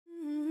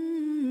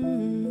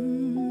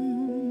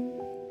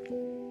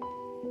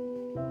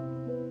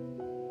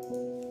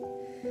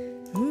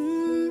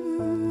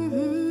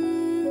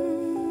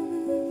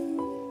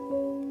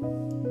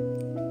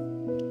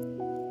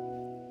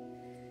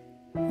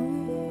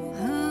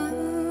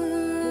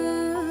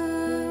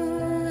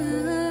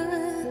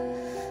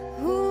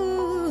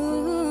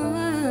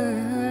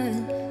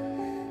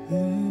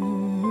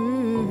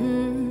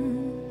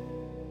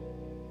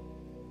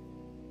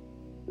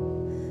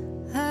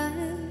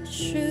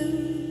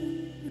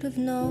should have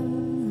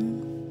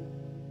known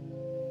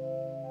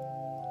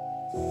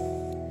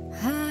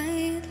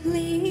I'd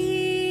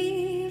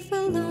leave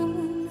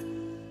alone.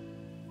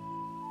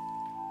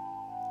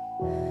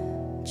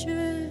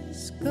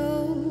 Just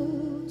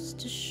goes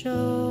to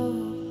show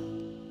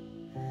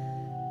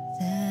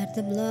that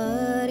the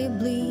blood you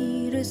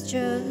bleed is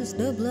just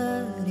the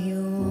blood you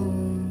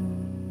own.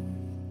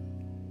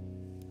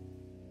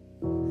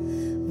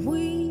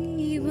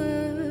 We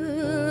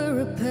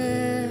were a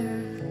pair,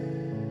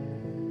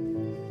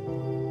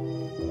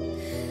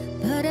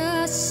 but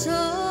I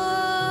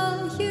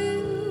saw you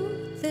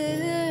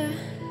there.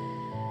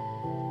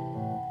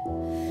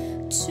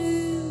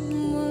 Too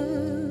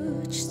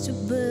much to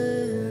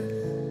bear.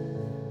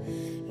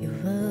 You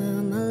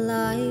were my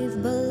life,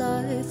 but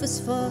life is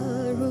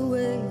far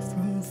away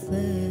from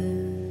fair.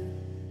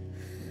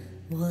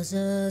 Was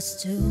I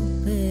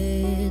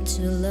stupid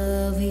to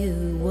love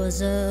you?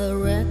 Was I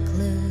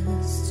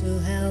reckless to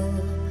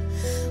help?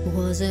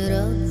 Was it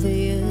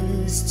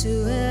obvious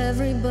to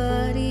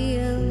everybody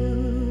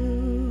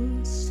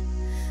else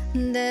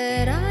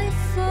that I'd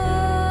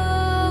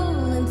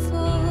fallen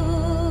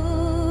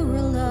for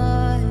a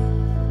lie?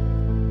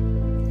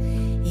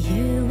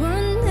 You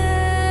were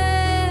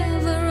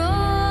never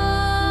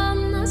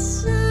on my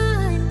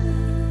side.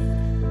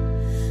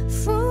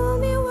 Fool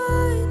me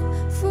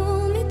once,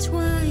 fool me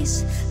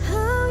twice.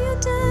 How you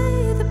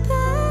did the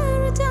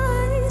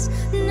paradise.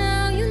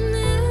 Now you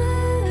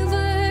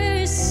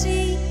never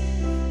see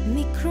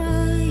me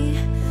cry.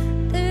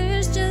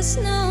 There's just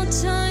no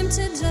time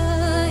to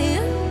die.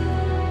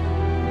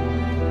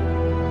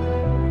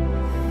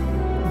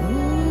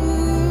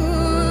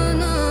 Ooh,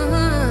 no,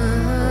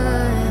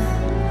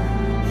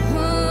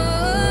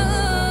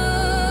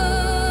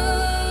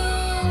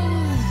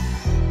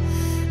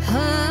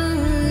 I'll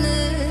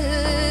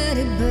let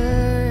it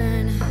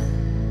burn.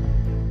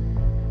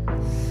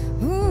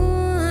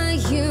 Ooh,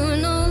 you're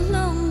no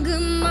longer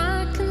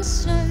my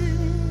concern.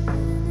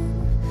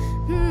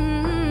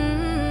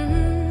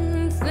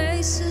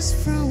 Faces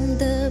from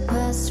the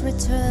past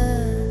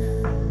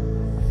return.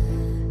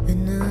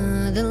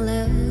 Another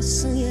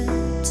lesson yet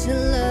to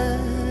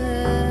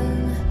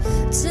learn.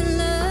 To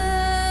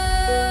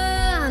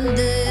learn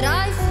that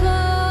I've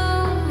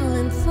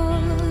fallen for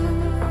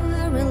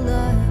a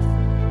life.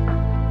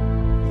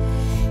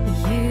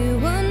 You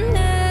were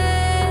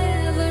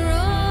never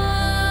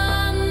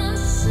on my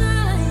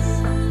side.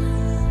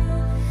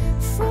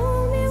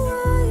 Fool me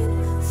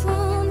once,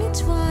 fool me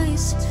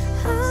twice.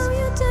 How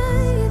you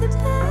did the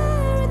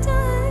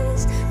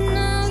paradise.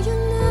 Now you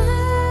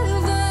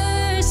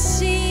never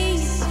see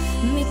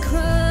me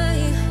cry.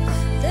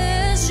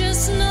 There's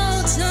just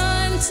no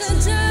time to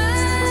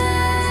die.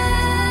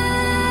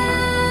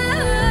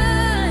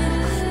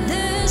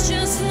 There's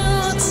just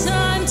no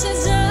time to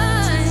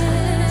die.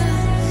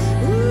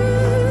 Ooh,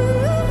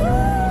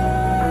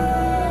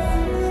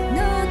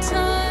 no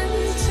time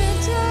to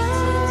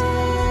die.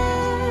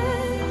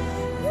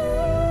 Ooh,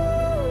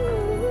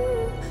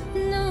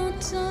 no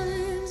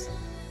time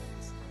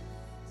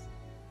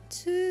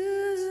to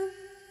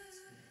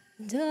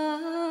die.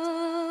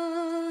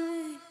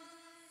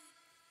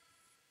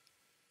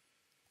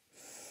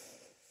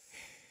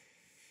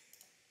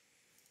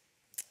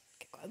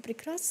 Какое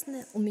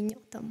прекрасное у меня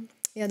там.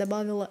 Я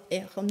добавила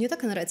эхо. Мне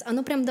так и нравится.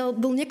 Оно прям было,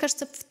 мне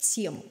кажется, в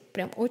тему.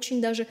 Прям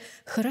очень даже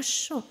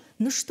хорошо.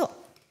 Ну что,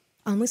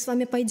 а мы с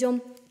вами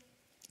пойдем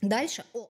дальше.